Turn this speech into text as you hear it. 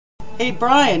Hey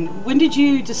Brian, when did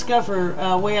you discover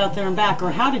Way Out There and Back, or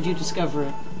how did you discover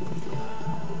it?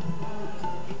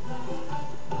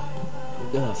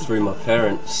 Through my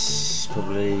parents,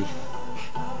 probably.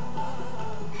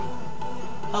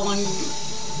 How long?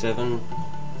 7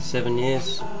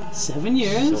 years. 7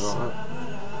 years? Something like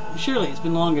that. Surely it's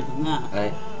been longer than that.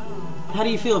 Hey, How do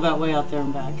you feel about Way Out There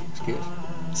and Back? it's good.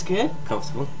 It's good?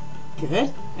 Comfortable.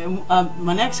 Good. And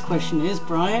my next question is,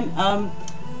 Brian,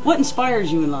 what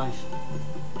inspires you in life?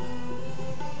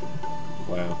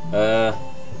 Wow.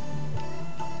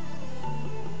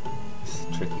 It's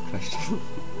a tricky question.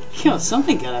 You know,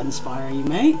 something gotta inspire you,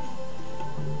 mate.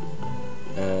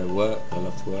 Work. I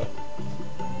love to work.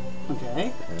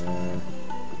 Okay. Uh,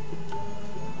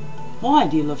 Why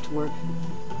do you love to work?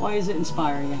 Why does it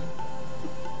inspire you?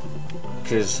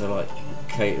 Because I like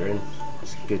catering.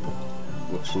 It's good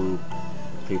watching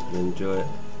people enjoy it.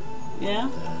 Yeah?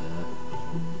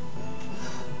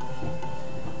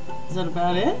 Is that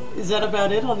about it? Is that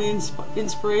about it on the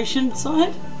inspiration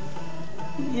side?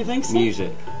 You think so?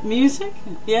 Music. Music?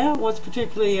 Yeah? What's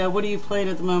particularly, what are you playing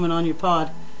at the moment on your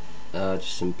pod?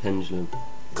 Just some pendulum.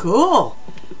 Cool.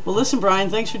 Well, listen, Brian,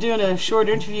 thanks for doing a short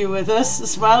interview with us.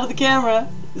 Smile to the camera.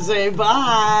 Say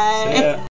bye. See ya.